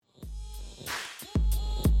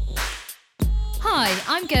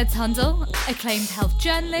Hi, I'm Gerd Tundle, acclaimed health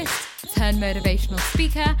journalist, turned motivational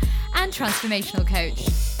speaker, and transformational coach.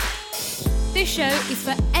 This show is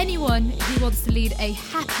for anyone who wants to lead a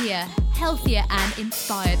happier, healthier, and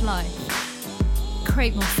inspired life.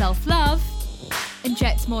 Create more self-love,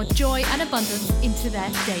 inject more joy and abundance into their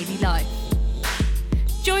daily life.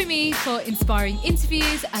 Join me for inspiring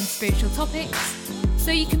interviews and spiritual topics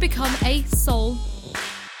so you can become a soul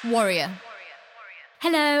warrior.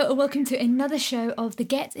 Hello, and welcome to another show of the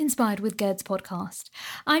Get Inspired with Gerds podcast.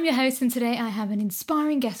 I'm your host, and today I have an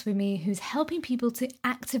inspiring guest with me who's helping people to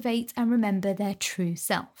activate and remember their true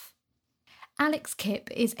self. Alex Kipp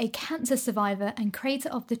is a cancer survivor and creator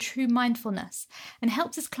of the True Mindfulness and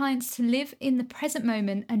helps his clients to live in the present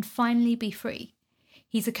moment and finally be free.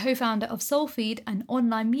 He's a co-founder of Soulfeed, an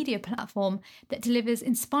online media platform that delivers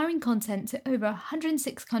inspiring content to over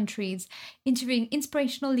 106 countries, interviewing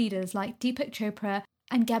inspirational leaders like Deepak Chopra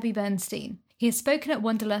and Gabby Bernstein. He has spoken at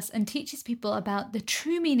Wanderlust and teaches people about the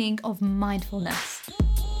true meaning of mindfulness.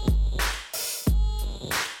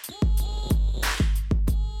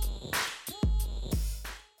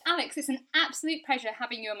 Alex, it's an absolute pleasure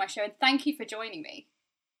having you on my show, and thank you for joining me.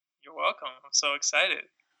 You're welcome. I'm so excited.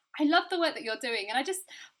 I love the work that you're doing, and I just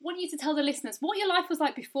want you to tell the listeners what your life was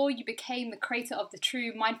like before you became the creator of the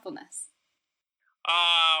True Mindfulness.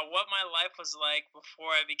 What my life was like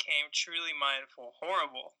before I became truly mindful.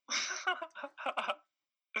 Horrible.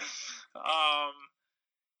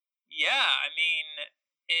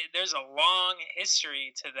 There's a long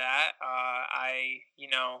history to that. I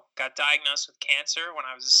got diagnosed with cancer when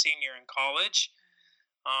I was a senior in college.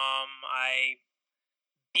 I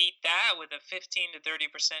beat that with a 15 to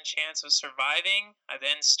 30% chance of surviving. I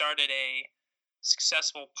then started a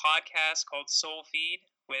successful podcast called Soulfeed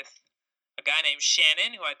with a guy named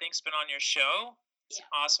Shannon, who I think's been on your show. He's an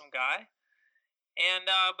awesome guy. And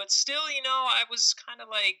but still, I was kind of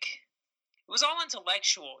like, it was all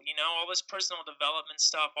intellectual, all this personal development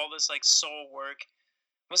stuff, all this like soul work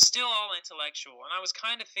was still all intellectual, and I was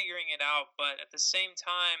kind of figuring it out, but at the same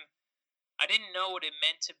time I didn't know what it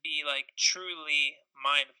meant to be like truly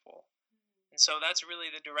mindful. And so that's really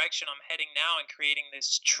the direction I'm heading now in creating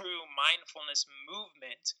this true mindfulness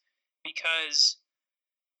movement, because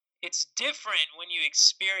it's different when you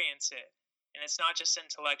experience it, and it's not just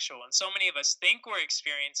intellectual. And so many of us think we're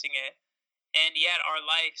experiencing it, and yet our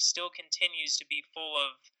life still continues to be full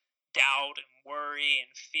of doubt and worry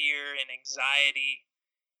and fear and anxiety,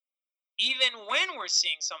 even when we're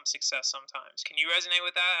seeing some success sometimes. Can you resonate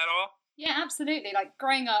with that at all? Yeah, absolutely. Like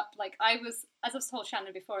growing up, like I was, as I've told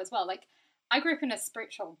Shannon before as well, like I grew up in a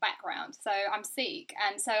spiritual background. So I'm Sikh.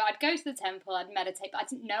 And so I'd go to the temple, I'd meditate, but I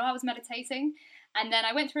didn't know I was meditating. And then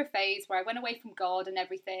I went through a phase where I went away from God and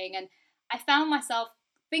everything. And I found myself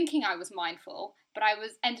thinking I was mindful, but I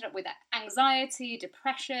ended up with anxiety,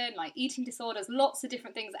 depression, like eating disorders, lots of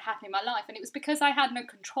different things that happened in my life. And it was because I had no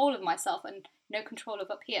control of myself and no control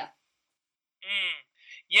of up here.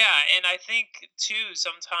 Yeah, and I think, too,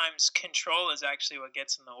 sometimes control is actually what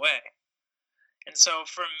gets in the way. And so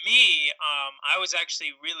for me, I was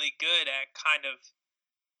actually really good at kind of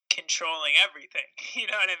controlling everything, you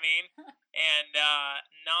know what I mean? And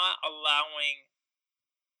not allowing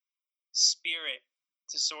spirit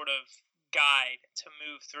to sort of guide, to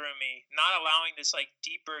move through me, not allowing this like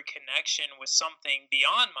deeper connection with something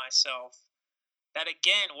beyond myself that,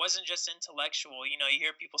 again, wasn't just intellectual. You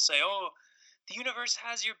hear people say, oh, the universe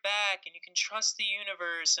has your back and you can trust the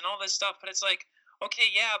universe and all this stuff. But it's like, okay,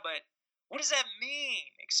 yeah, but what does that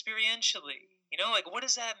mean experientially? Like, what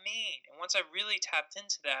does that mean? And once I really tapped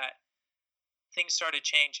into that, things started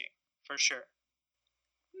changing, for sure.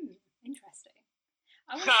 Interesting.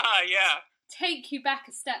 I want to take you back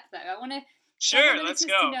a step, though. I want to let's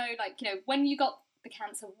go. To know, like, when you got the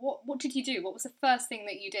cancer, what did you do? What was the first thing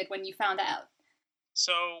that you did when you found out?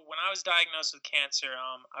 So when I was diagnosed with cancer,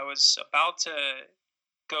 I was about to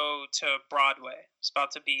go to Broadway. I was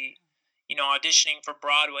about to be, auditioning for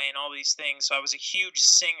Broadway and all these things. So I was a huge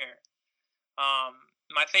singer.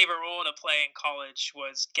 My favorite role to play in college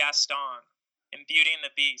was Gaston in Beauty and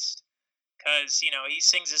the Beast. Because, he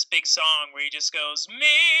sings this big song where he just goes, me,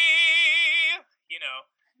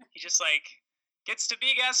 he just like gets to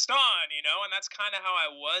be Gaston, and that's kind of how I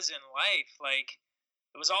was in life. Like,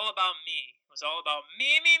 it was all about me. It was all about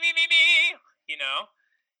me,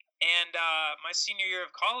 And my senior year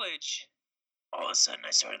of college, all of a sudden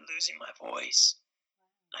I started losing my voice.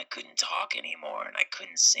 I couldn't talk anymore, and I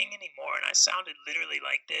couldn't sing anymore, and I sounded literally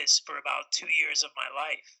like this for about 2 years of my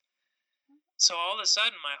life. So all of a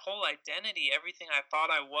sudden, my whole identity, everything I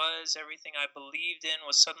thought I was, everything I believed in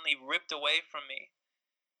was suddenly ripped away from me.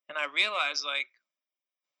 And I realized, like,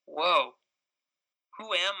 whoa,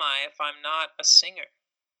 who am I if I'm not a singer?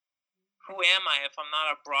 Who am I if I'm not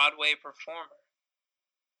a Broadway performer?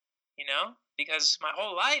 You know? Because my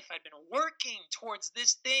whole life I'd been working towards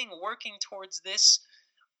this thing, working towards this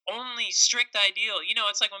only strict ideal. You know,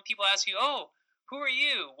 it's like when people ask you, oh, who are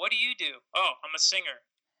you? What do you do? Oh, I'm a singer.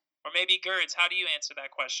 Or maybe Gerds, how do you answer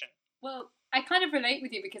that question? Well, I kind of relate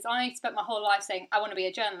with you because I spent my whole life saying, I want to be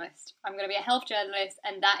a journalist. I'm going to be a health journalist,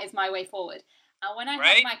 and that is my way forward. And when I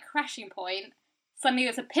had my crashing point, suddenly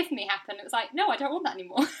this epiphany happened. It was like, no, I don't want that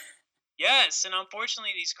anymore. Yes, and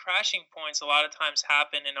unfortunately these crashing points a lot of times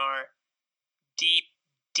happen in our deep,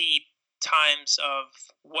 deep times of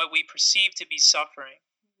what we perceive to be suffering.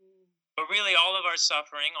 Mm-hmm. But really all of our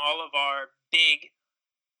suffering, all of our big,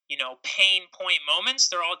 pain point moments,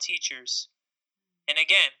 they're all teachers. And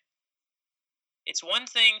again, it's one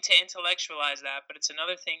thing to intellectualize that, but it's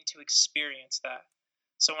another thing to experience that.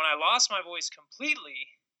 So when I lost my voice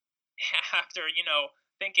completely, after,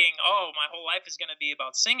 thinking, oh, my whole life is going to be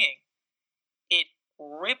about singing, it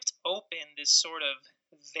ripped open this sort of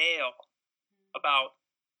veil about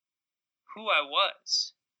who I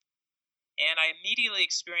was. And I immediately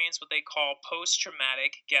experienced what they call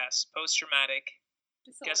post-traumatic, guess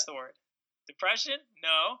the word. Depression?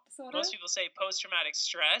 No. Disorder? Most people say post-traumatic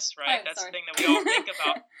stress, right? That's the thing that we all think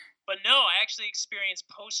about. But no, I actually experienced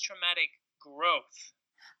post-traumatic growth.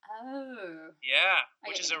 Oh. Yeah,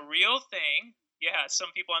 which is a real thing. Yeah, some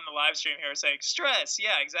people on the live stream here are saying stress.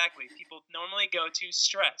 Yeah, exactly. People normally go to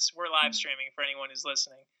stress. We're live streaming for anyone who's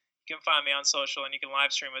listening. You can find me on social and you can live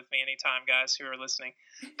stream with me anytime, guys who are listening.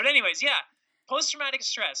 But anyways, yeah, post-traumatic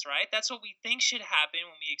stress, right? That's what we think should happen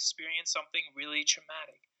when we experience something really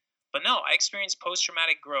traumatic. But no, I experienced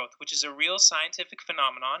post-traumatic growth, which is a real scientific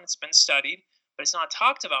phenomenon. It's been studied, but it's not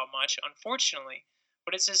talked about much, unfortunately.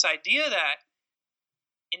 But it's this idea that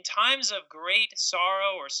in times of great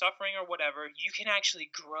sorrow or suffering or whatever, you can actually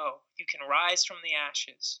grow. You can rise from the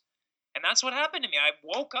ashes. And that's what happened to me. I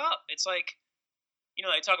woke up. It's like,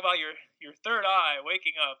 they talk about your third eye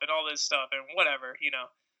waking up and all this stuff and whatever,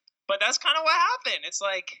 But that's kind of what happened. It's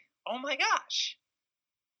like, oh my gosh.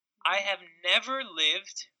 I have never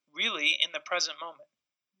lived really in the present moment.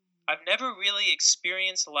 I've never really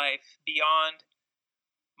experienced life beyond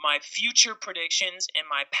my future predictions and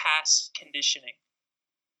my past conditioning.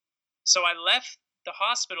 So I left the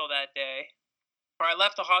hospital that day, or I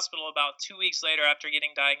left the hospital about 2 weeks later after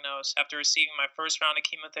getting diagnosed, after receiving my first round of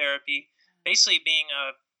chemotherapy, basically being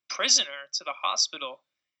a prisoner to the hospital.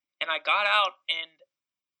 And I got out and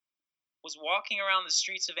was walking around the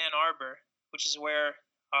streets of Ann Arbor, which is where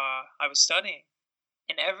I was studying,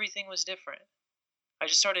 and everything was different. I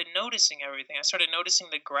just started noticing everything. I started noticing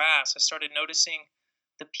the grass. I started noticing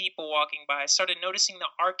the people walking by. I started noticing the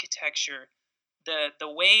architecture, the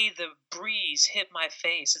way the breeze hit my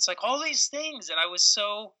face. It's like all these things that I was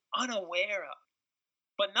so unaware of.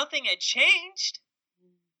 But nothing had changed.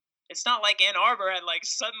 It's not like Ann Arbor had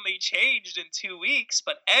suddenly changed in 2 weeks,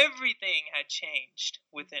 but everything had changed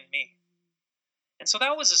within me. And so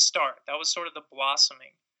that was a start. That was sort of the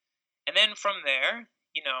blossoming. And then from there,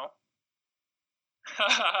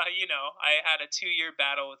 I had a 2-year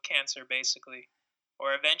battle with cancer, basically.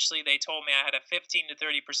 Or eventually they told me I had a 15 to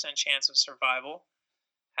 30% chance of survival.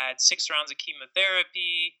 Had 6 rounds of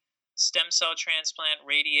chemotherapy, stem cell transplant,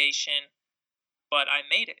 radiation. But I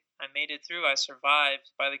made it. I made it through. I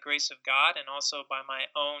survived by the grace of God and also by my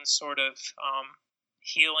own sort of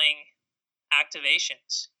healing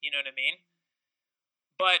activations. You know what I mean?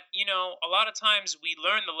 But, a lot of times we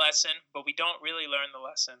learn the lesson, but we don't really learn the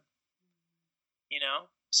lesson.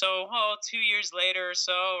 So, 2 years later or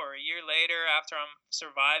so, or a year later after I'm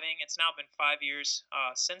surviving, it's now been 5 years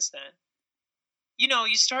since then,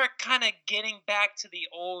 you start kind of getting back to the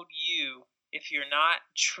old you if you're not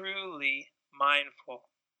truly mindful,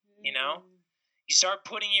 You start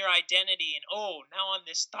putting your identity in, now I'm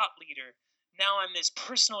this thought leader. Now I'm this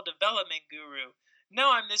personal development guru.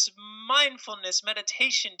 Now I'm this mindfulness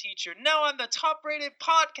meditation teacher. Now I'm the top-rated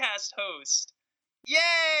podcast host.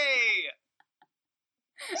 Yay!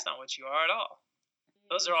 That's not what you are at all.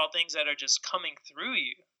 Those are all things that are just coming through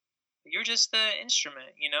you. You're just the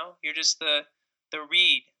instrument, You're just the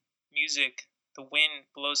reed, music. The wind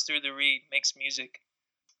blows through the reed, makes music.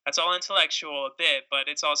 That's all intellectual a bit, but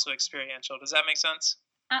it's also experiential. Does that make sense?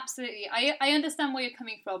 Absolutely. I understand where you're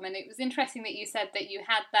coming from, and it was interesting that you said that you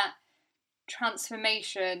had that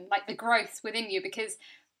transformation, the growth within you, because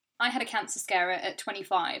I had a cancer scare at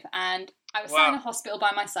 25, and I was sat in a hospital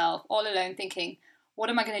by myself, all alone, thinking, what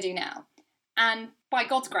am I going to do now? And by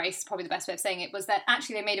God's grace, probably the best way of saying it, was that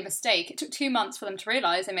actually they made a mistake. It took 2 months for them to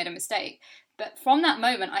realise they made a mistake. But from that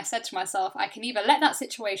moment, I said to myself, I can either let that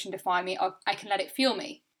situation define me or I can let it fuel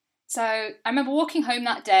me. So I remember walking home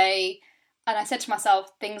that day and I said to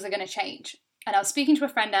myself, things are going to change. And I was speaking to a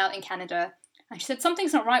friend out in Canada and she said,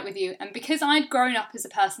 something's not right with you. And because I'd grown up as a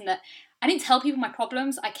person that I didn't tell people my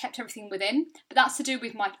problems, I kept everything within. But that's to do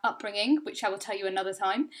with my upbringing, which I will tell you another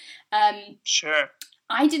time. Sure.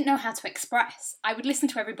 I didn't know how to express. I would listen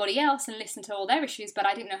to everybody else and listen to all their issues, but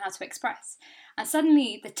I didn't know how to express. And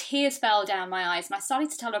suddenly the tears fell down my eyes and I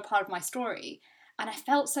started to tell her a part of my story. And I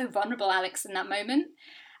felt so vulnerable, Alex, in that moment.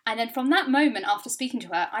 And then from that moment, after speaking to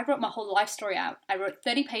her, I wrote my whole life story out. I wrote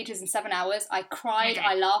 30 pages in 7 hours. I cried,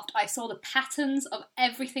 I laughed, I saw the patterns of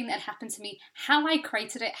everything that happened to me, how I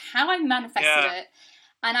created it, how I manifested it.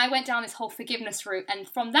 And I went down this whole forgiveness route. And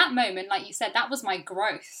from that moment, like you said, that was my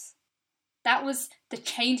growth. That was the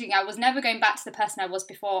changing. I was never going back to the person I was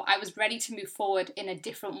before. I was ready to move forward in a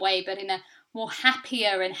different way, but in a more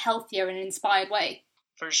happier and healthier and inspired way.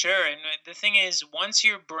 For sure. And the thing is, once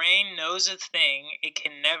your brain knows a thing, it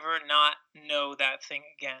can never not know that thing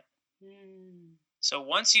again. So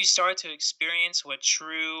once you start to experience what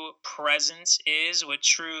true presence is, what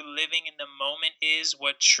true living in the moment is,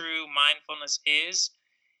 what true mindfulness is,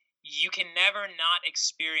 you can never not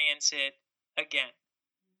experience it again.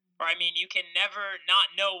 Or, I mean, you can never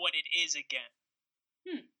not know what it is again.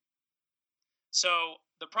 So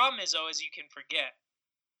the problem is, though, is you can forget.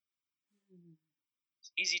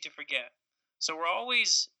 It's easy to forget. So we're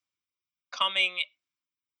always coming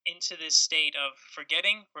into this state of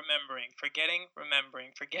forgetting, remembering, forgetting,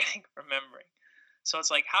 remembering, forgetting, remembering. So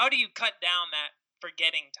it's like, how do you cut down that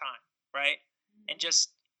forgetting time, right? And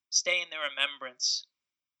just stay in the remembrance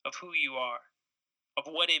of who you are, of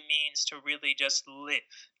what it means to really just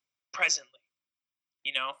live presently.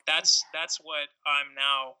 You know, that's what I'm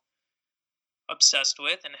now obsessed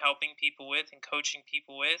with and helping people with and coaching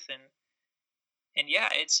people with, and yeah,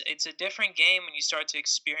 it's a different game when you start to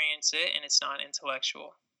experience it and it's not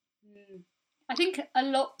intellectual. I think a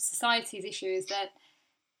lot of society's issue is that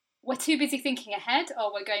we're too busy thinking ahead,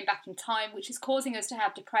 or we're going back in time, which is causing us to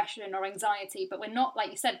have depression or anxiety, but we're not,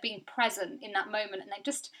 like you said, being present in that moment and like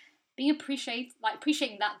just being appreciating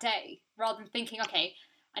that day rather than thinking, okay,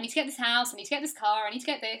 I need to get this house, I need to get this car, I need to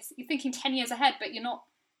get this. You're thinking 10 years ahead, but you're not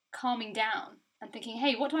calming down and thinking,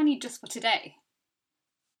 hey, what do I need just for today?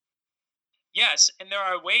 Yes, and there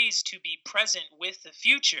are ways to be present with the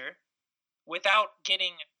future without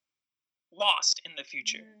getting lost in the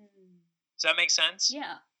future. Does that make sense?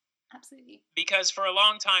 Yeah, absolutely. Because for a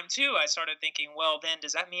long time, too, I started thinking, well, then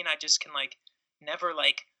does that mean I just can, never,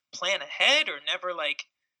 plan ahead or never,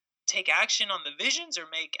 take action on the visions or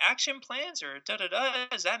make action plans or da-da-da?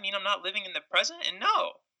 Does that mean I'm not living in the present? And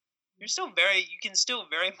no. You can still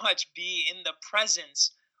very much be in the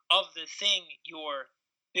presence of the thing you're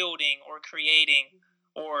building or creating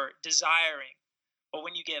or desiring. But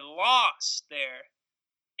when you get lost there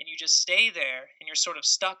and you just stay there and you're sort of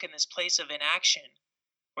stuck in this place of inaction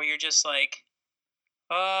where you're just like,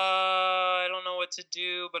 I don't know what to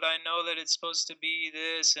do, but I know that it's supposed to be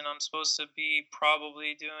this and I'm supposed to be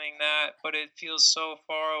probably doing that, but it feels so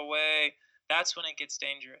far away. That's when it gets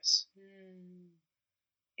dangerous.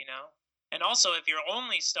 You know? And also, if you're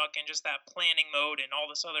only stuck in just that planning mode and all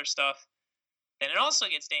this other stuff, then it also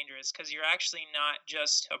gets dangerous because you're actually not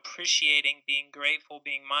just appreciating, being grateful,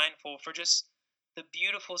 being mindful for just the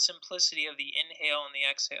beautiful simplicity of the inhale and the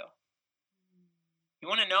exhale. You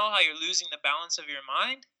want to know how you're losing the balance of your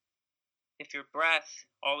mind? If your breath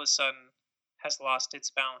all of a sudden has lost its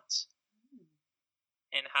balance.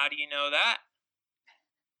 And how do you know that?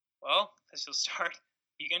 Well, because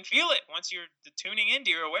you can feel it. Once you're tuning into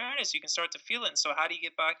your awareness, you can start to feel it. And so how do you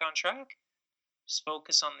get back on track? Just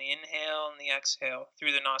focus on the inhale and the exhale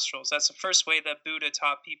through the nostrils. That's the first way that Buddha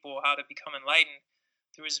taught people how to become enlightened,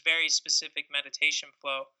 through his very specific meditation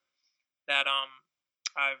flow that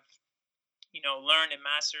I've learned and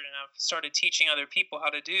mastered, and I've started teaching other people how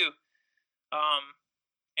to do.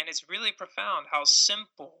 And it's really profound how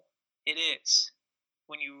simple it is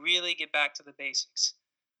when you really get back to the basics.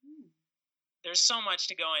 There's so much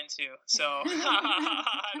to go into, so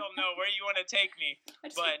I don't know where you want to take me,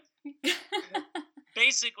 but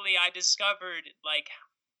basically I discovered,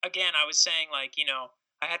 again, I was saying, I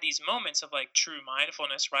had these moments of, true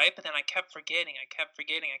mindfulness, right? But then I kept forgetting. I kept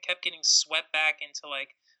getting swept back into,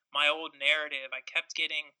 my old narrative. I kept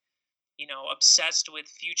getting, obsessed with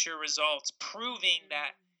future results, proving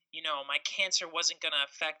that, my cancer wasn't going to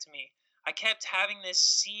affect me. I kept having this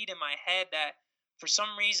seed in my head that for some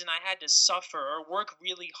reason I had to suffer or work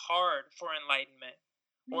really hard for enlightenment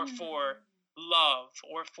or for love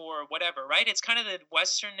or for whatever, right? It's kind of the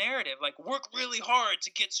Western narrative, like work really hard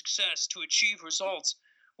to get success, to achieve results,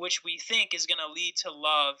 which we think is going to lead to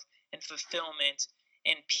love and fulfillment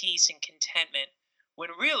and peace and contentment, when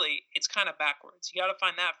really it's kind of backwards. You got to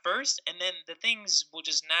find that first, and then the things will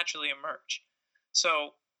just naturally emerge.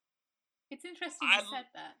 So it's interesting you said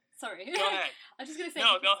that. Sorry. Go ahead. I was just going to say.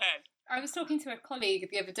 No, go ahead. I was talking to a colleague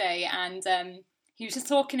the other day, and he was just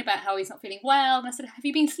talking about how he's not feeling well, and I said, have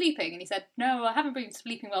you been sleeping? And he said, no, I haven't been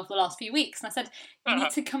sleeping well for the last few weeks. And I said, you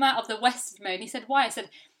need to come out of the Western mode. And he said, why? I said,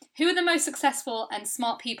 who are the most successful and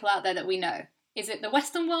smart people out there that we know? Is it the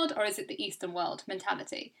Western world or is it the Eastern world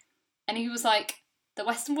mentality? And he was like, the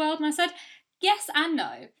Western world? And I said, yes and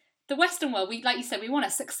no. The Western world, like you said, we want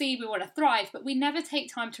to succeed, we want to thrive, but we never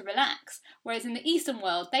take time to relax. Whereas in the Eastern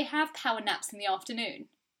world, they have power naps in the afternoon.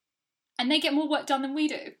 And they get more work done than we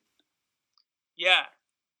do. Yeah.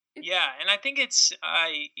 Yeah. And I think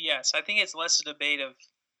I think it's less a debate of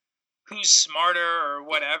who's smarter or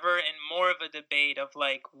whatever, and more of a debate of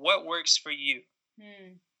like, what works for you?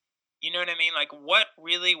 You know what I mean? Like, what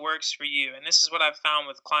really works for you? And this is what I've found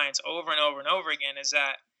with clients over and over and over again, is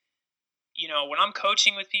that, you know, when I'm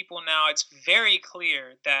coaching with people now, it's very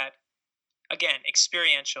clear that, again,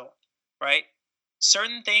 experiential, right?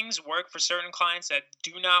 Certain things work for certain clients that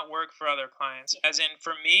do not work for other clients. As in,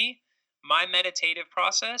 for me, my meditative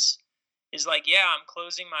process is like, yeah, I'm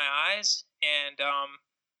closing my eyes and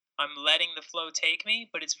I'm letting the flow take me,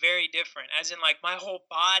 but it's very different. As in, like, my whole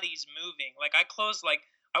body's moving. Like,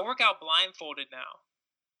 I work out blindfolded now.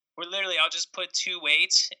 Where literally I'll just put 2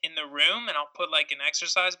 weights in the room and I'll put like an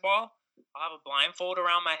exercise ball. I'll have a blindfold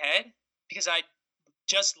around my head because I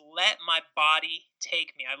just let my body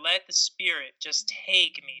take me. I let the spirit just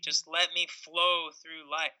take me. Just let me flow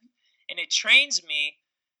through life. And it trains me,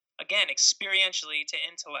 again, experientially to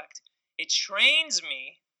intellect. It trains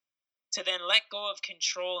me to then let go of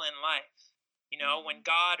control in life. You know, when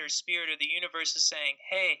God or spirit or the universe is saying,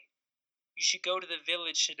 hey, you should go to the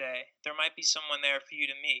village today. There might be someone there for you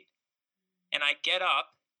to meet. And I get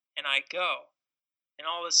up and I go. And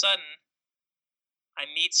all of a sudden, I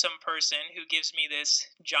meet some person who gives me this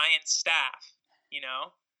giant staff, you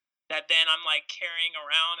know, that then I'm like carrying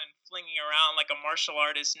around and flinging around like a martial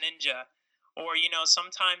artist ninja. Or, you know,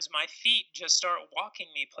 sometimes my feet just start walking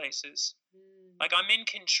me places. Like I'm in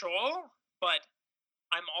control, but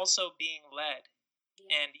I'm also being led.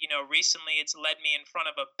 And, you know, recently it's led me in front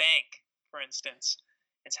of a bank, for instance.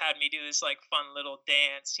 It's had me do this like fun little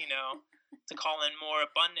dance, you know, to call in more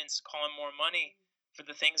abundance, call in more money for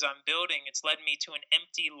the things I'm building. It's led me to an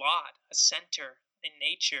empty lot, a center in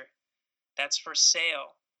nature that's for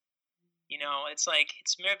sale. You know, it's like,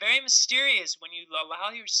 it's very mysterious when you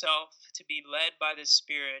allow yourself to be led by the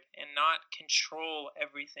spirit and not control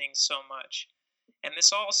everything so much. And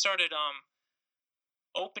this all started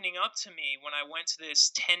opening up to me when I went to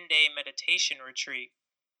this 10-day meditation retreat.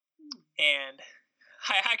 And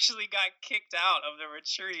I actually got kicked out of the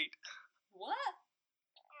retreat. What?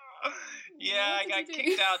 Yeah, I got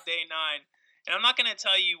kicked out day 9. And I'm not going to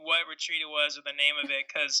tell you what retreat it was or the name of it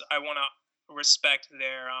because I want to respect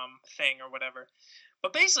their thing or whatever.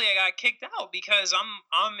 But basically, I got kicked out because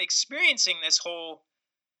I'm experiencing this whole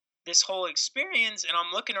experience, and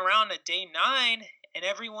I'm looking around at day 9, and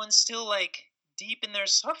everyone's still like deep in their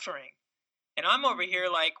suffering. And I'm over here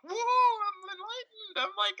like, whoa, I'm enlightened.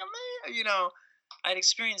 I'm like, amazing. You know, I'd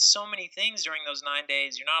experienced so many things during those 9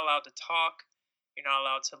 days. You're not allowed to talk. You're not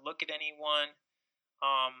allowed to look at anyone.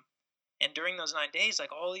 And during those 9 days,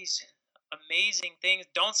 like all these amazing things.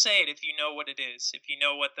 Don't say it if you know what it is. If you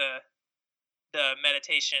know what the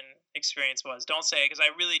meditation experience was, don't say it because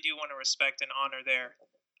I really do want to respect and honor their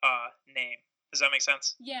name. Does that make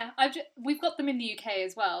sense? Yeah, we've got them in the UK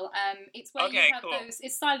as well. It's where you have cool. those.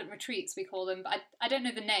 It's silent retreats we call them, but I don't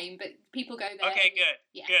know the name. But people go there. Okay, good,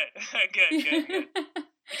 yeah. good.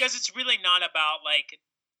 Because it's really not about like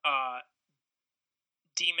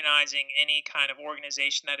demonizing any kind of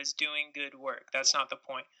organization that is doing good work. That's not the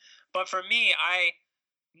point. But for me, I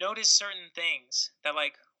noticed certain things that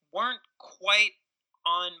like weren't quite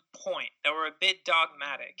on point, that were a bit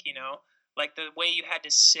dogmatic, you know, like the way you had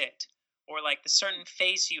to sit, or like the certain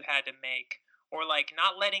face you had to make, or like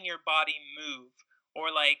not letting your body move,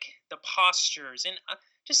 or like the postures, and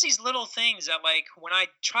just these little things that like when I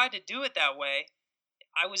tried to do it that way,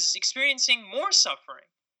 I was experiencing more suffering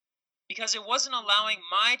because it wasn't allowing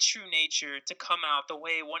my true nature to come out the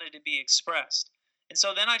way it wanted to be expressed. And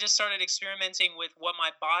so then I just started experimenting with what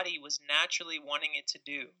my body was naturally wanting it to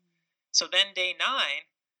do. So then day 9,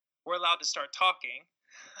 we're allowed to start talking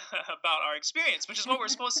about our experience, which is what we're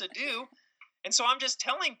supposed to do. And so I'm just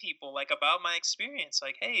telling people like about my experience,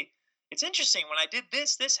 like, hey, it's interesting. When I did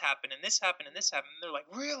this happened, and this happened, and this happened. And they're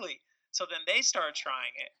like, really? So then they start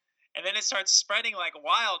trying it. And then it starts spreading like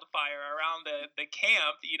wildfire around the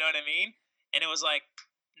camp, you know what I mean? And it was like,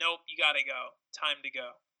 nope, you got to go. Time to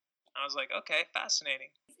go. I was like, okay, fascinating.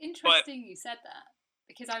 It's interesting you said that,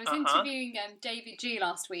 because I was interviewing David G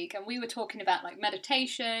last week, and we were talking about like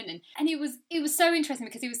meditation, and it was so interesting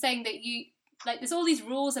because he was saying that there's all these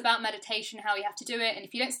rules about meditation, how you have to do it, and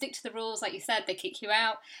if you don't stick to the rules, like you said, they kick you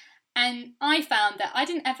out. And I found that I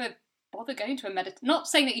didn't ever bother going to a not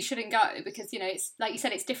saying that you shouldn't go, because, you know, it's like you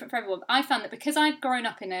said, it's different for everyone. But I found that because I'd grown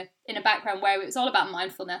up in a background where it was all about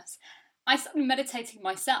mindfulness, I started meditating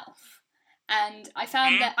myself. And I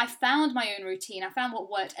found that I found my own routine, I found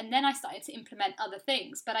what worked, and then I started to implement other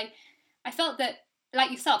things. But I felt that,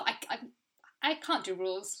 like yourself, I can't do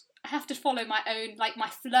rules. I have to follow my own, like my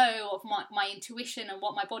flow of my intuition and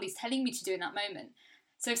what my body's telling me to do in that moment.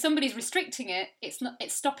 So if somebody's restricting it, it's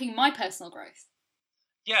stopping my personal growth.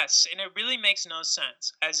 Yes, and it really makes no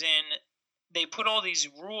sense. As in, they put all these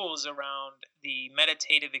rules around the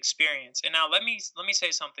meditative experience. And now let me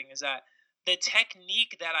say something, is that the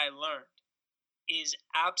technique that I learned is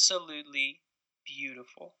absolutely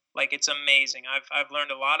beautiful. Like, it's amazing. I've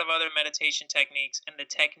learned a lot of other meditation techniques, and the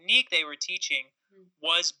technique they were teaching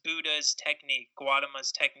was Buddha's technique,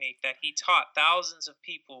 Gautama's technique, that he taught thousands of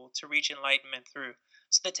people to reach enlightenment through.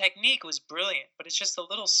 So the technique was brilliant, but it's just the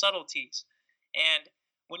little subtleties. And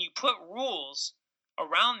when you put rules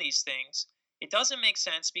around these things, it doesn't make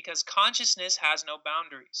sense, because consciousness has no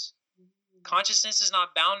boundaries. Consciousness is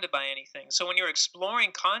not bounded by anything. So when you're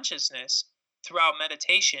exploring consciousness throughout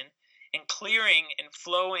meditation and clearing and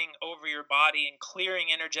flowing over your body and clearing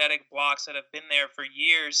energetic blocks that have been there for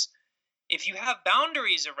years, if you have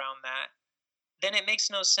boundaries around that, then it makes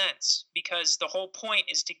no sense, because the whole point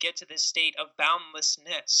is to get to this state of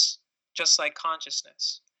boundlessness, just like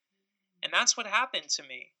consciousness. And that's what happened to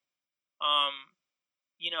me.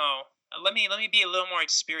 Let me be a little more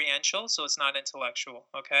experiential, so it's not intellectual,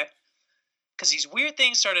 okay? Because these weird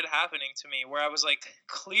things started happening to me where I was like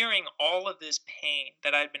clearing all of this pain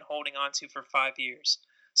that I'd been holding on to for 5 years.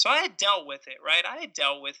 So I had dealt with it, right? I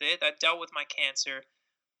dealt with my cancer,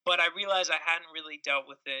 but I realized I hadn't really dealt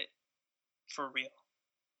with it for real.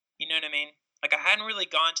 You know what I mean? Like, I hadn't really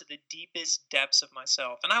gone to the deepest depths of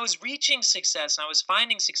myself. And I was reaching success, and I was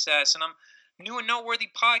finding success, and I'm doing noteworthy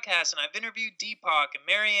podcasts, and I've interviewed Deepak and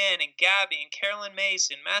Marianne and Gabby and Carolyn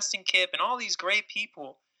Mason, Mastin Kipp, and all these great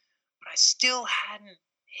people. But I still hadn't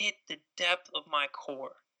hit the depth of my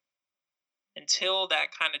core until that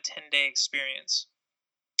kind of 10-day experience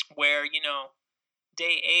where,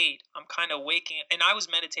 day 8, I'm kind of waking, and I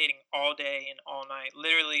was meditating all day and all night,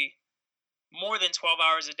 literally more than 12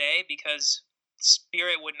 hours a day, because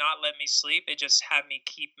spirit would not let me sleep. It just had me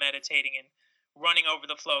keep meditating and running over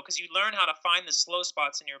the flow, because you learn how to find the slow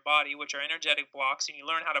spots in your body, which are energetic blocks, and you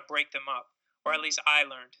learn how to break them up, or at least I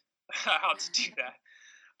learned how to do that.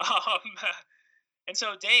 And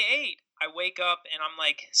so day 8, I wake up and I'm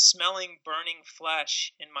like smelling burning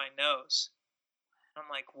flesh in my nose. I'm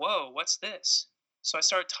like, whoa, what's this? So I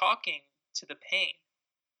start talking to the pain.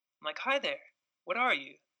 I'm like, hi there, what are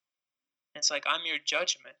you? And it's like, I'm your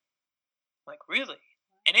judgment. I'm like, really?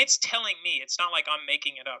 And it's telling me, it's not like I'm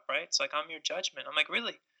making it up, right? It's like, I'm your judgment. I'm like,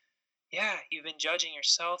 really? Yeah, you've been judging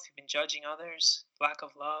yourself, you've been judging others, lack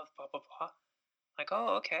of love, blah, blah, blah. I'm like,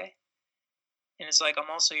 oh, okay. And it's like, I'm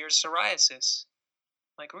also your psoriasis.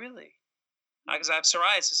 I'm like, really? Because I have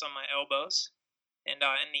psoriasis on my elbows and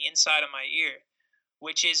in the inside of my ear,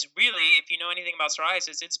 which is really, if you know anything about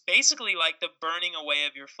psoriasis, it's basically like the burning away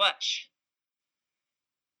of your flesh.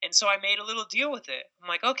 And so I made a little deal with it. I'm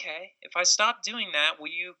like, okay, if I stop doing that, will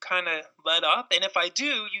you kind of let up? And if I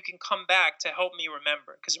do, you can come back to help me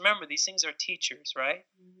remember. Because remember, these things are teachers, right?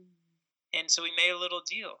 And so we made a little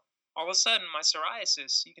deal. All of a sudden, my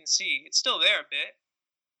psoriasis, you can see, it's still there a bit,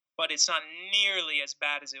 but it's not nearly as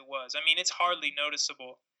bad as it was. I mean, it's hardly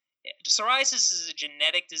noticeable. Psoriasis is a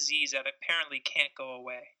genetic disease that apparently can't go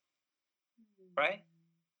away, right?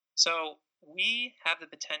 So we have the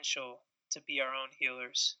potential to be our own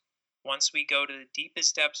healers once we go to the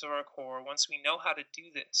deepest depths of our core, once we know how to do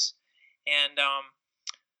this. And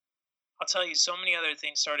I'll tell you, so many other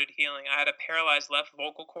things started healing. I had a paralyzed left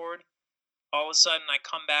vocal cord. All of a sudden, I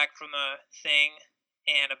come back from the thing,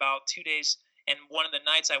 and about 2 days, and one of the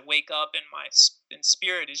nights I wake up and my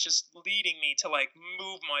spirit is just leading me to like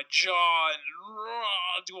move my jaw and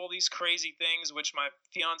do all these crazy things, which my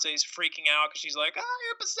fiance is freaking out because she's like,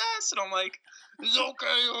 you're possessed. And I'm like, it's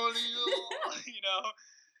okay, honey.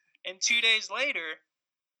 And 2 days later,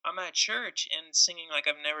 I'm at church and singing like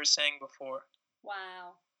I've never sang before.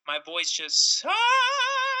 Wow. My voice just,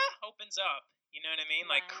 opens up. You know what I mean?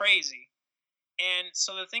 Like crazy. And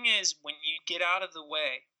so the thing is, when you get out of the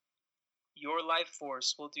way, your life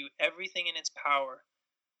force will do everything in its power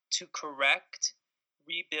to correct,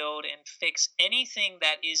 rebuild, and fix anything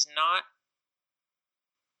that is not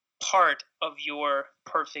part of your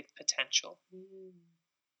perfect potential.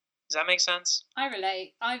 Does that make sense? I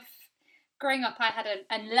relate. Growing up, I had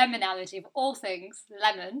a lemon allergy, of all things,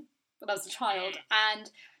 lemon, when I was a child, and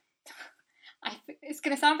it's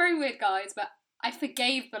going to sound very weird, guys, but I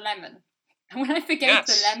forgave the lemon. And when I forgave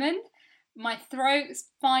the lemon, my throat's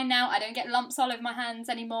fine now. I don't get lumps all over my hands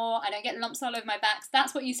anymore. I don't get lumps all over my back.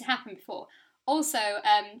 That's what used to happen before. Also,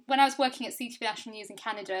 when I was working at CTV National News in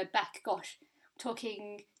Canada back,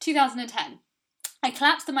 talking 2010, I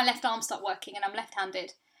collapsed and my left arm stopped working, and I'm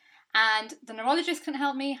left-handed. And the neurologist couldn't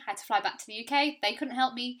help me. I had to fly back to the UK. They couldn't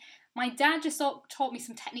help me. My dad just taught me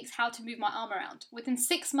some techniques how to move my arm around. Within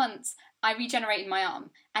 6 months, I regenerated my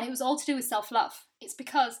arm. And it was all to do with self-love. It's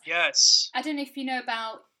because, I don't know if you know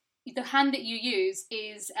about the hand that you use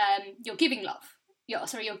is you're giving love.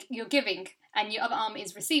 You're giving, and your other arm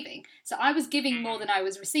is receiving. So I was giving more than I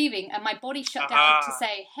was receiving, and my body shut down to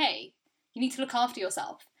say, hey, you need to look after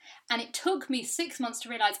yourself. And it took me 6 months to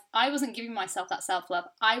realise I wasn't giving myself that self-love.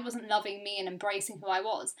 I wasn't loving me and embracing who I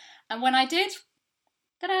was. And when I did,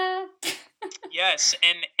 ta-da! Yes,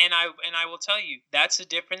 and I will tell you, that's the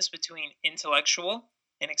difference between intellectual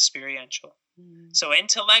and experiential. So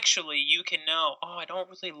intellectually, you can know, I don't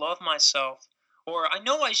really love myself. Or I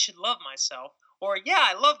know I should love myself. Or, yeah,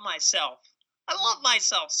 I love myself. I love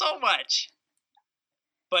myself so much.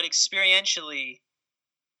 But experientially,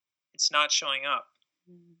 it's not showing up.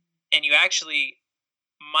 And you actually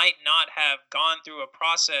might not have gone through a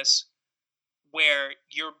process where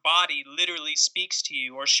your body literally speaks to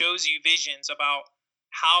you or shows you visions about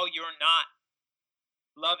how you're not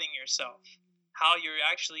loving yourself, how you're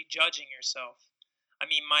actually judging yourself. I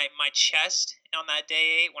mean, my chest on that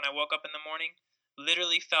day 8, when I woke up in the morning,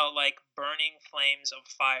 literally felt like burning flames of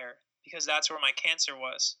fire, because that's where my cancer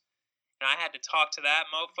was. And I had to talk to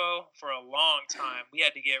that mofo for a long time. We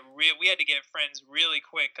had to get friends really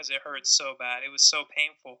quick because it hurt so bad. It was so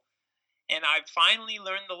painful. And I finally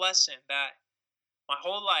learned the lesson that my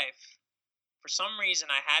whole life, for some reason,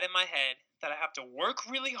 I had in my head that I have to work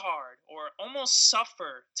really hard or almost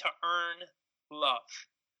suffer to earn love.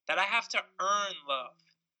 That I have to earn love.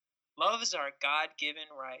 Love is our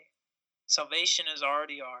God-given right. Salvation is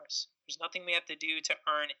already ours. There's nothing we have to do to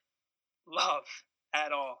earn love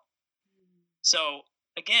at all. So,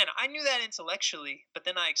 again, I knew that intellectually, but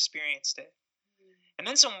then I experienced it. And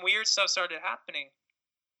then some weird stuff started happening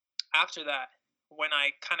after that. When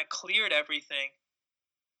I kind of cleared everything,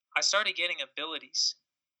 I started getting abilities.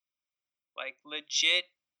 Like, legit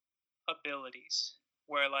abilities.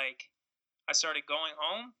 Where, like, I started going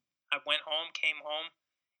home. I went home, came home,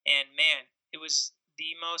 and man, it was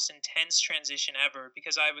the most intense transition ever,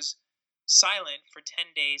 because I was silent for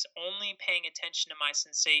 10 days, only paying attention to my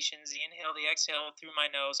sensations, the inhale, the exhale through my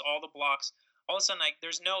nose, all the blocks. All of a sudden,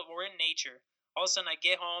 we're in nature. All of a sudden I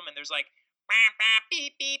get home and there's like,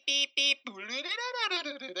 beep, beep, beep, beep,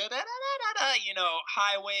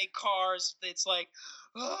 highway cars. It's like,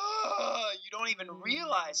 you don't even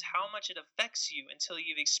realize how much it affects you until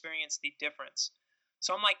you've experienced the difference.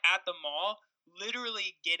 So I'm like at the mall,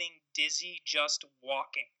 literally getting dizzy just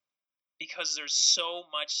walking. Because there's so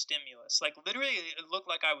much stimulus. Like, literally, it looked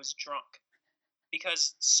like I was drunk.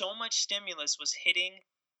 Because so much stimulus was hitting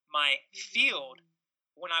my field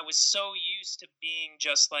when I was so used to being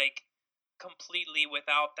just, like, completely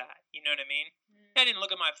without that. You know what I mean? I didn't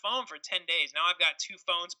look at my phone for 10 days. Now I've got 2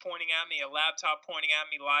 phones pointing at me, a laptop pointing at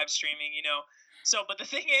me, live streaming, So, but the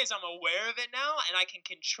thing is, I'm aware of it now, and I can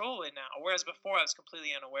control it now. Whereas before, I was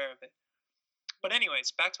completely unaware of it. But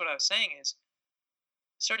anyways, back to what I was saying is,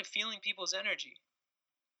 I started feeling people's energy.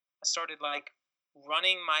 I started like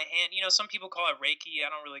running my hand. Some people call it Reiki.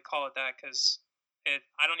 I don't really call it that because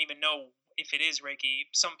I don't even know if it is Reiki.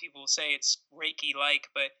 Some people say it's Reiki-like,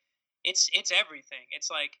 but it's everything.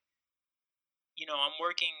 It's like, I'm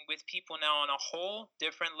working with people now on a whole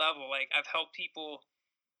different level. Like, I've helped people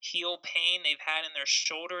heal pain they've had in their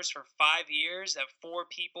shoulders for 5 years that 4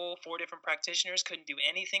 different practitioners couldn't do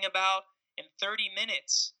anything about in 30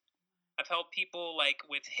 minutes. I've helped people like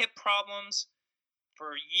with hip problems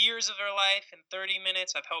for years of their life in 30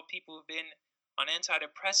 minutes. I've helped people who've been on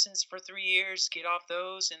antidepressants for 3 years get off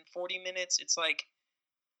those in 40 minutes. It's like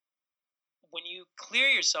when you clear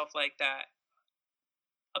yourself like that,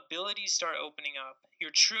 abilities start opening up.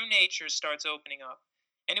 Your true nature starts opening up.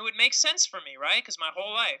 And it would make sense for me, right? Because my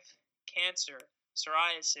whole life, cancer,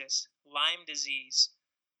 psoriasis, Lyme disease,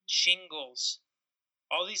 shingles,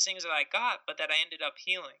 all these things that I got, but that I ended up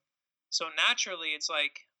healing. So naturally, it's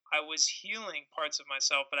like I was healing parts of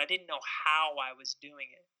myself, but I didn't know how I was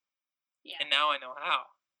doing it. Yeah. And now I know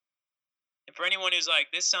how. And for anyone who's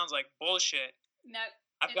like, this sounds like bullshit, no,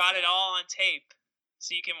 I've got it all on tape.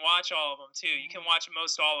 So you can watch all of them too. You can watch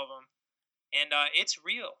most all of them. And it's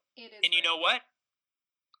real. It is and you real. know what?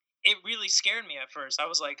 It really scared me at first. I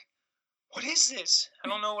was like, what is this? I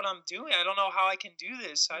don't know what I'm doing. I don't know how I can do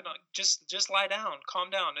this. I don't just lie down, calm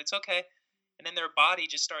down. It's okay. And then their body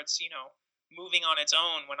just starts, moving on its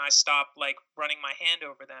own when I stop like running my hand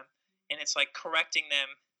over them, and it's like correcting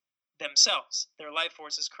themselves. Their life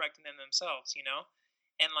force is correcting them themselves,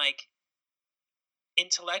 And like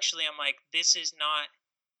intellectually I'm like, this is not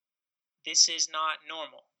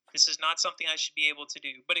normal. This is not something I should be able to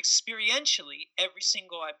do. But experientially, every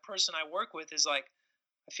single person I work with is like,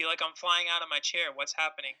 I feel like I'm flying out of my chair. What's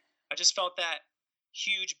happening? I just felt that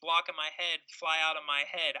huge block in my head fly out of my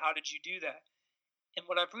head. How did you do that? And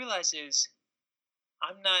what I've realized is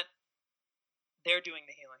they're doing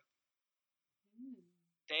the healing.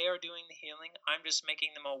 They are doing the healing. I'm just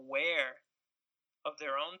making them aware of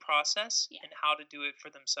their own process and how to do it for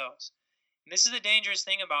themselves. And this is the dangerous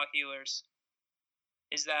thing about healers,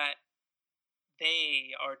 is that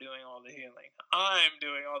they are doing all the healing. I'm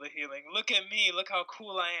doing all the healing. Look at me. Look how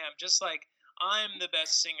cool I am. Just like I'm the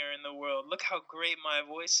best singer in the world. Look how great my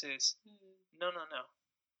voice is. No.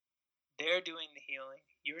 They're doing the healing.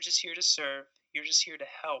 You're just here to serve. You're just here to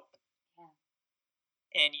help.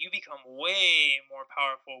 Yeah. And you become way more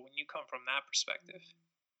powerful when you come from that perspective.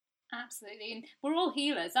 Absolutely. And we're all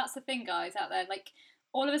healers. That's the thing, guys, out there. Like,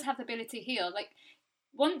 all of us have the ability to heal. Like,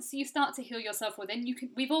 once you start to heal yourself within,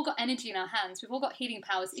 we've all got energy in our hands. We've all got healing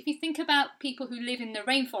powers. If you think about people who live in the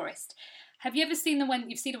rainforest, have you ever seen them when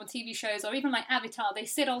you've seen them on TV shows, or even like Avatar, they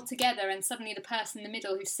sit all together and suddenly the person in the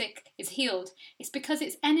middle who's sick is healed? It's because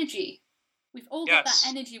it's energy. We've all got that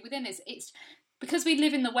energy within us. It's because we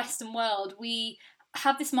live in the Western world, we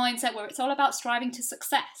have this mindset where it's all about striving to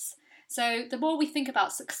success. So the more we think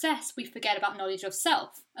about success, we forget about knowledge of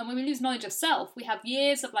self. And when we lose knowledge of self, we have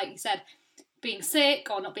years of, like you said, being sick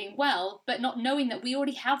or not being well, but not knowing that we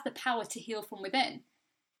already have the power to heal from within.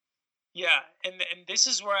 Yeah, and this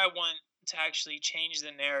is where I want to actually change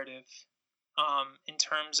the narrative in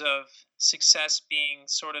terms of success being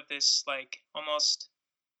sort of this like almost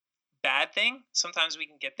bad thing. Sometimes we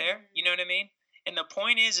can get there, you know what I mean? And the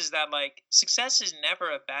point is that like success is never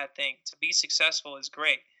a bad thing. To be successful is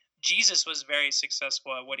great. Jesus was very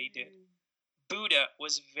successful at what he did. Buddha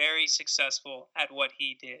was very successful at what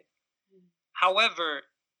he did. However,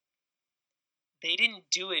 they didn't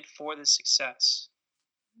do it for the success.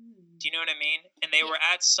 Do you know what I mean? And they were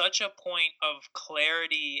at such a point of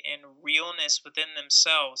clarity and realness within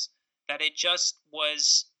themselves that it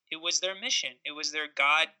was their mission. It was their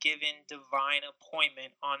God-given divine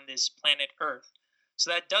appointment on this planet Earth.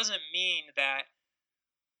 So that doesn't mean that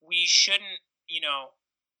we shouldn't,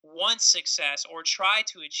 want success or try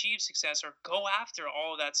to achieve success or go after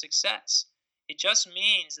all of that success. It just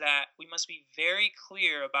means that we must be very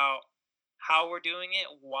clear about how we're doing it,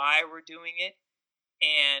 why we're doing it,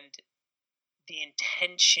 and the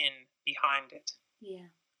intention behind it. Yeah,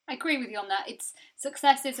 I agree with you on that. It's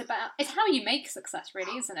how you make success,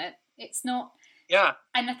 really, isn't it? It's not. Yeah.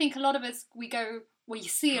 And I think a lot of us, we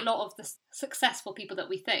see a lot of the successful people that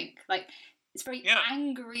we think, like, it's very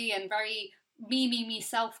angry and very me,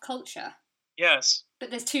 self culture. Yes.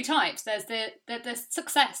 But there's two types. There's the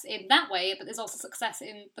success in that way, but there's also success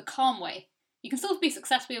in the calm way. You can still be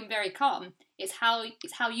successful and very calm. It's how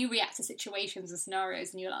you react to situations and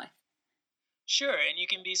scenarios in your life. Sure, and you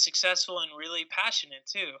can be successful and really passionate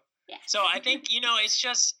too. Yeah. So I think,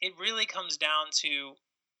 it really comes down to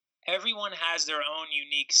everyone has their own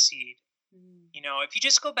unique seed. If you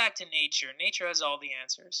just go back to nature has all the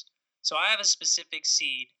answers. So I have a specific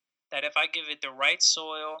seed that if I give it the right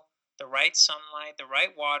soil, the right sunlight, the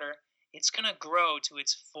right water, it's going to grow to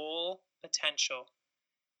its full potential.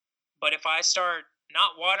 But if I start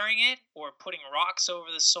not watering it or putting rocks over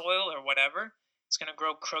the soil or whatever, it's going to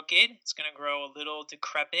grow crooked. It's going to grow a little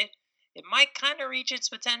decrepit. It might kind of reach its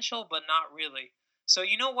potential, but not really. So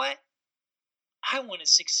you know what? I want to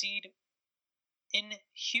succeed in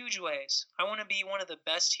huge ways. I want to be one of the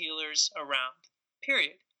best healers around,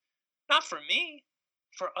 period. Not for me,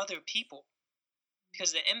 for other people.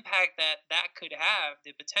 Because the impact that could have,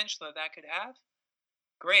 the potential that could have,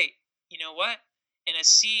 great. You know what? And a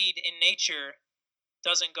seed in nature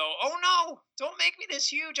doesn't go, oh no, don't make me this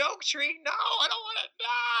huge oak tree. No, I don't want to.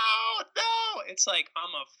 No. It's like,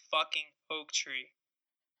 I'm a fucking oak tree.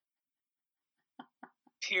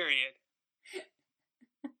 Period.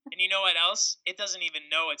 And you know what else? It doesn't even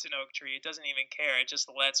know it's an oak tree. It doesn't even care. It just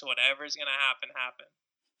lets whatever's going to happen.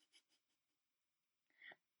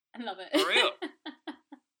 I love it. For real.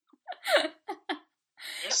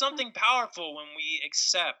 There's something powerful when we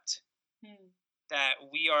accept that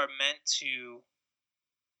we are meant to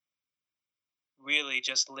really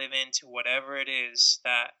just live into whatever it is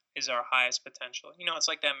that is our highest potential. You know, it's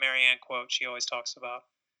like that Marianne quote she always talks about.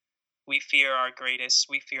 We fear our greatness,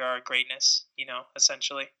 you know,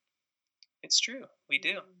 essentially. It's true. We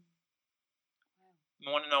do.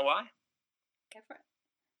 You want to know why? Go for it.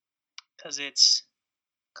 Because it's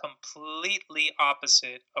completely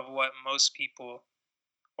opposite of what most people,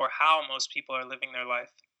 or how most people are living their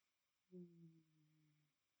life.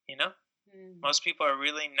 You know? Most people are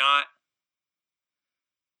really not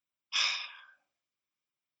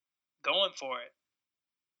going for it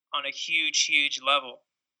on a huge, huge level.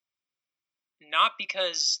 Not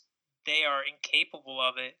because they are incapable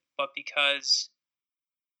of it, but because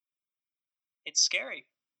it's scary.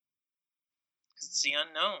 Because it's the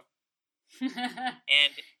unknown.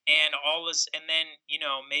 and all this, and then, you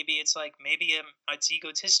know, maybe it's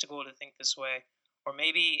egotistical to think this way, or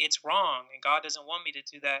maybe it's wrong and God doesn't want me to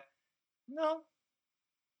do that. No.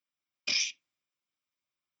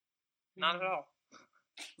 Not at all.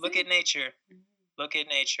 Look at nature. Look at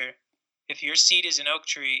nature. If your seed is an oak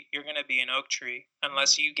tree, you're going to be an oak tree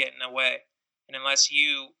unless you get in the way and unless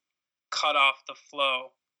you cut off the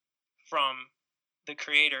flow from the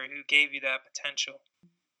Creator who gave you that potential.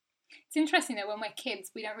 It's interesting that when we're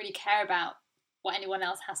kids, we don't really care about what anyone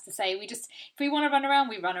else has to say. We just, if we want to run around,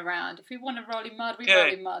 we run around. If we want to roll in mud, we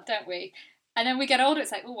roll in mud, don't we? And then we get older,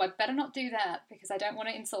 it's like, oh, I better not do that because I don't want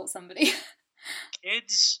to insult somebody.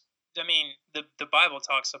 Kids, I mean, the Bible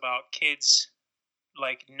talks about kids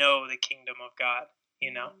like know the kingdom of God,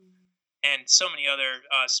 you know, and so many other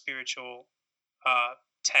spiritual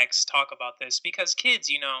texts talk about this because kids,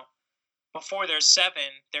 you know, before they're 7,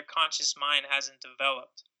 their conscious mind hasn't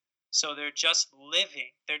developed. So they're just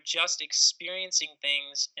living, they're just experiencing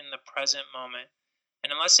things in the present moment.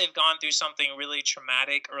 And unless they've gone through something really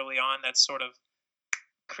traumatic early on that's sort of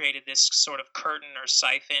created this sort of curtain or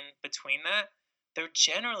siphon between that, they're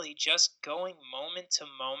generally just going moment to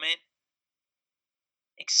moment,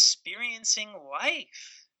 experiencing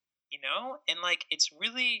life, you know? And like, it's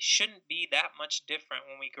really shouldn't be that much different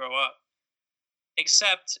when we grow up.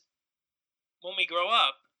 Except when we grow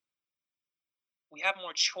up, we have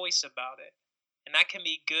more choice about it. And that can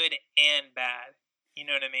be good and bad. You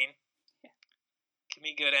know what I mean? Yeah. It can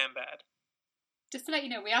be good and bad. Just to let you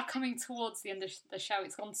know, we are coming towards the end of the show.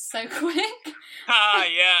 It's gone so quick.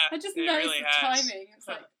 Yeah. I just noticed really the timing. It's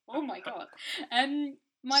like, oh my God.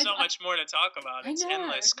 So much more to talk about. It's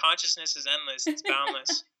endless. Consciousness is endless. It's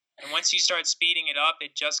boundless. And once you start speeding it up,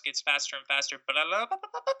 it just gets faster and faster. That's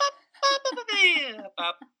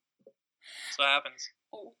what happens.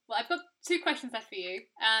 Oh, well, I've got 2 questions left for you.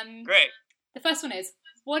 Great. The first one is,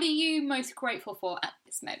 what are you most grateful for at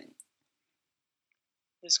this moment?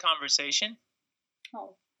 This conversation.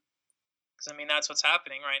 Oh. Because, I mean, that's what's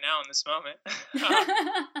happening right now in this moment.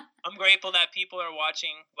 I'm grateful that people are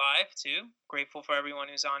watching live, too. Grateful for everyone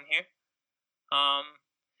who's on here.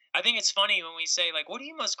 I think it's funny when we say, like, what are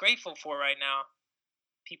you most grateful for right now?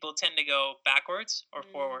 People tend to go backwards or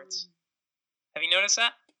forwards. Have you noticed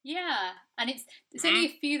that? Yeah. And it's only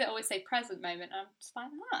a few that always say present moment. And I'm just like,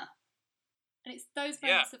 And it's those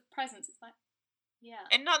moments of presence. It's like, yeah.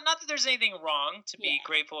 And not that there's anything wrong to be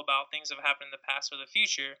grateful about things that have happened in the past or the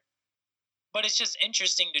future. But it's just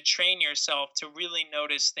interesting to train yourself to really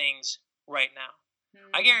notice things right now.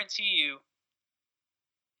 I guarantee you,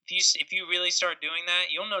 if you really start doing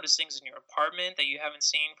that, you'll notice things in your apartment that you haven't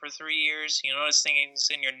seen for 3 years. You'll notice things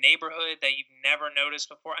in your neighborhood that you've never noticed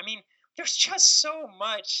before. I mean, there's just so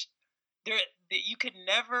much there that you could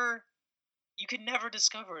never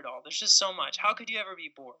discover it all. There's just so much. How could you ever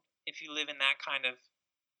be bored if you live in that kind of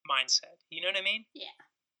mindset? You know what I mean? Yeah.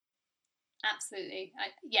 Absolutely.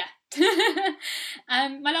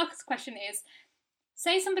 My last question is,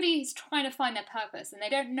 say somebody's trying to find their purpose and they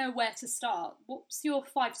don't know where to start. What's your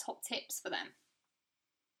 5 top tips for them?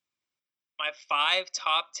 My 5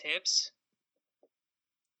 top tips?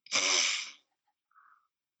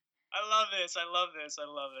 I love this.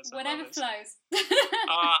 Whatever flows.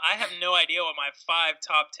 I have no idea what my 5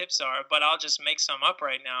 top tips are, but I'll just make some up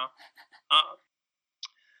right now.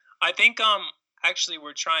 I think actually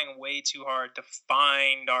we're trying way too hard to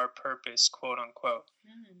find our purpose, quote unquote.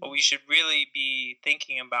 What we should really be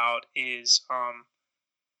thinking about is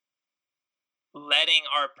letting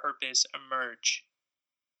our purpose emerge.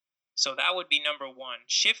 So that would be number 1.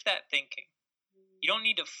 Shift that thinking. You don't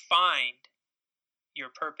need to find your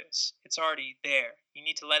purpose. It's already there. You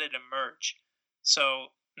need to let it emerge.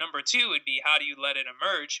 So number 2 would be, how do you let it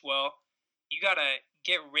emerge? Well, you got to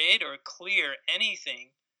get rid or clear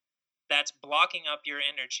anything that's blocking up your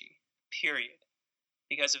energy, period.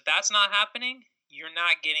 Because if that's not happening, you're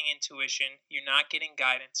not getting intuition, you're not getting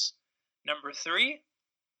guidance. Number 3,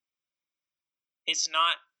 it's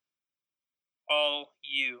not all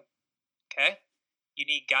you, okay? You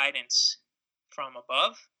need guidance from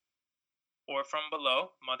above or from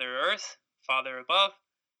below, Mother Earth, Father above,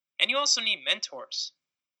 and you also need mentors.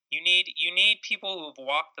 You need people who have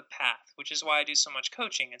walked the path, which is why I do so much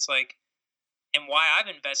coaching. It's like, and why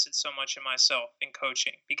I've invested so much in myself in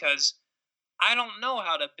coaching, because I don't know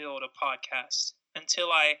how to build a podcast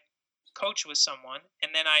until I coach with someone,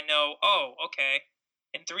 and then I know, oh, okay,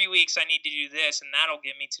 in 3 weeks I need to do this, and that'll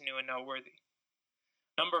get me to new and noteworthy.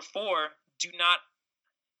 Number 4, do not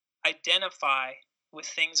identify with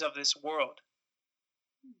things of this world.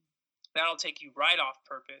 That'll take you right off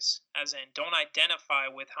purpose, as in, don't identify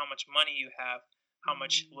with how much money you have, how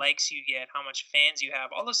much likes you get, how much fans you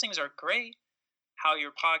have. All those things are great. How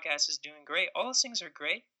your podcast is doing great. All those things are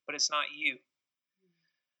great, but it's not you.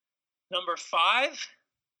 Number 5,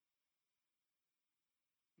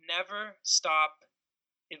 never stop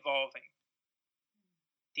evolving.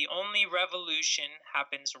 The only revolution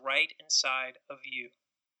happens right inside of you.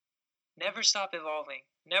 Never stop evolving.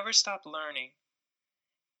 Never stop learning.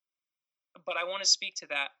 But I want to speak to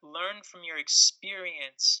that. Learn from your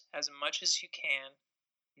experience as much as you can,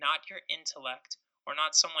 not your intellect, or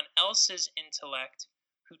not someone else's intellect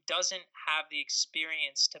who doesn't have the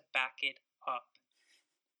experience to back it up.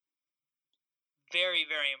 Very,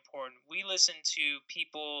 very important. We listen to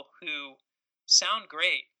people who sound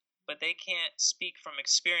great, but they can't speak from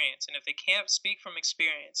experience. And if they can't speak from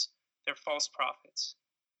experience, they're false prophets.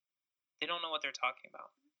 They don't know what they're talking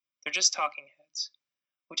about. They're just talking heads,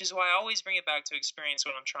 which is why I always bring it back to experience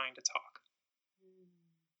when I'm trying to talk.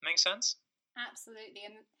 Make sense? Absolutely.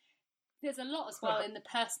 And there's a lot as well in the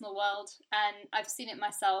personal world, and I've seen it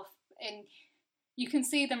myself. You can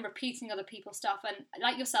see them repeating other people's stuff, and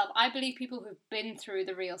like yourself, I believe people who've been through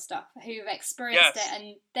the real stuff, who've experienced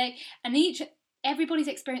it, and everybody's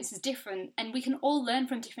experience is different, and we can all learn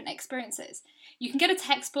from different experiences. You can get a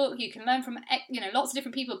textbook, you can learn from lots of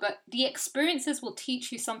different people, but the experiences will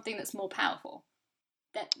teach you something that's more powerful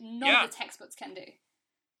that none of the textbooks can do.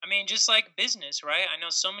 I mean, just like business, right? I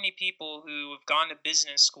know so many people who have gone to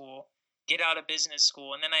business school, get out of business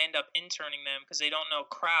school, and then I end up interning them because they don't know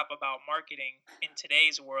crap about marketing in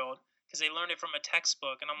today's world because they learned it from a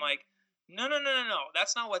textbook. And I'm like, no.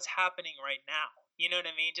 That's not what's happening right now. You know what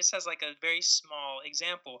I mean? Just as like a very small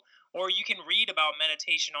example. Or you can read about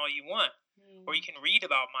meditation all you want. Or you can read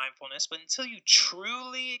about mindfulness. But until you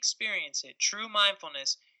truly experience it, true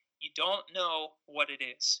mindfulness, you don't know what it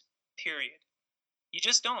is. Period. You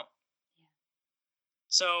just don't.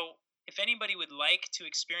 So if anybody would like to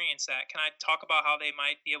experience that, can I talk about how they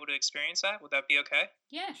might be able to experience that? Would that be okay?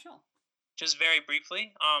 Yeah, sure. Just very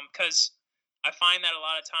briefly, because I find that a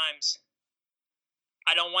lot of times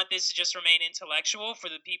I don't want this to just remain intellectual for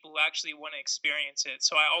the people who actually want to experience it.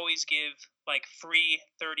 So I always give like free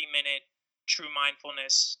 30-minute true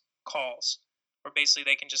mindfulness calls where basically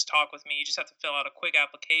they can just talk with me. You just have to fill out a quick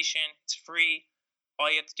application. It's free. All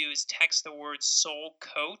you have to do is text the word soul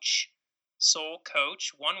coach,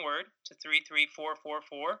 one word, to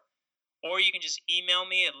 33444. Or you can just email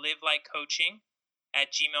me at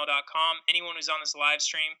livelikecoaching@gmail.com. Anyone who's on this live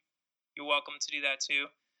stream, you're welcome to do that too.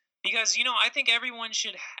 Because, I think everyone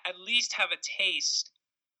should at least have a taste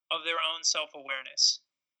of their own self-awareness.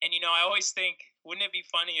 And, I always think, wouldn't it be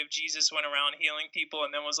funny if Jesus went around healing people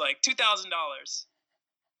and then was like, $2,000?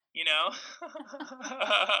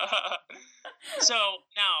 So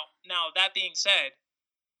now that being said,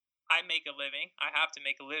 I make a living. I have to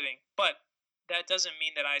make a living. But that doesn't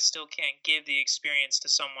mean that I still can't give the experience to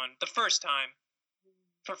someone the first time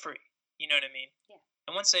for free. You know what I mean? Yeah.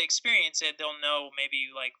 And once they experience it, they'll know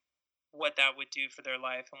maybe like what that would do for their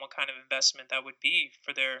life and what kind of investment that would be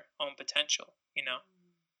for their own potential,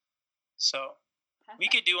 So perfect. We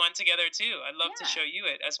could do one together too. I'd love to show you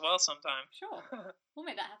it as well sometime. Sure. We'll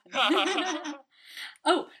make that happen.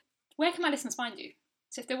 Oh, where can my listeners find you?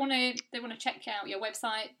 So if they want to check out your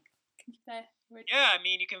website, you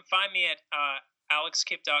can find me at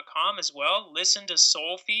alexkipp.com as well. Listen to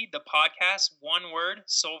Soulfeed, the podcast, one word,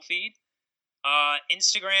 Soulfeed.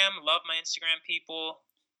 Instagram, love my Instagram people.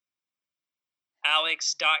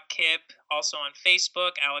 Alex.Kipp, also on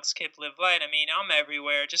Facebook, Alex Kipp Live Light. I'm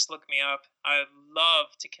everywhere. Just look me up. I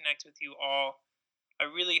love to connect with you all. I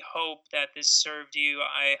really hope that this served you.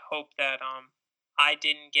 I hope that I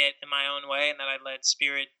didn't get in my own way and that I let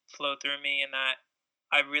Spirit flow through me, and that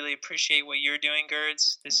I really appreciate what you're doing,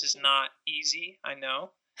 Gerds. This is not easy, I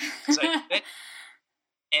know, because I do it.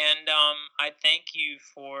 And I thank you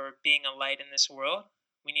for being a light in this world.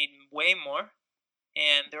 We need way more,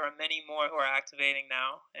 and there are many more who are activating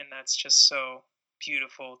now, and that's just so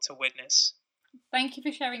beautiful to witness. Thank you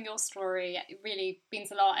for sharing your story. It really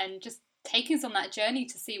means a lot, and just taking us on that journey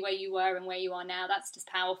to see where you were and where you are now. That's just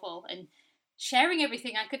powerful, and sharing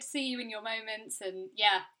everything. I could see you in your moments, and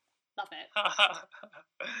yeah, love it.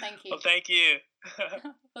 Thank you. Well, thank you.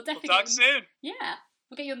 We'll definitely talk soon. Yeah,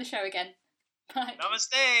 we'll get you on the show again. Bye.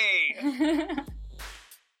 Namaste.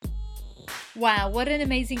 Wow, what an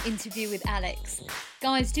amazing interview with Alex.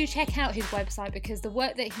 Guys, do check out his website because the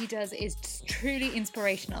work that he does is truly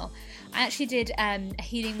inspirational. I actually did a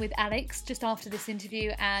healing with Alex just after this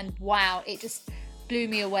interview, and wow, it just blew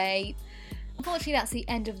me away. Unfortunately, that's the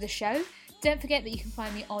end of the show. Don't forget that you can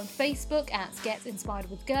find me on Facebook at Get Inspired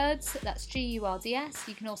with Gerds. That's G-U-R-D-S.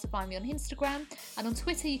 You can also find me on Instagram, and on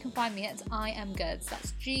Twitter you can find me at I am Gerds.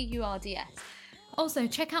 That's G-U-R-D-S. Also,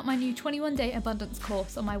 check out my new 21-day abundance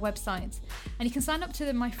course on my website, and you can sign up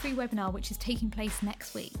to my free webinar, which is taking place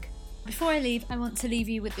next week. Before I leave, I want to leave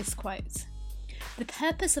you with this quote. The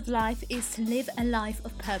purpose of life is to live a life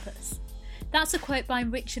of purpose. That's a quote by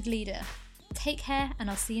Richard Leader. Take care, and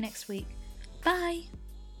I'll see you next week. Bye!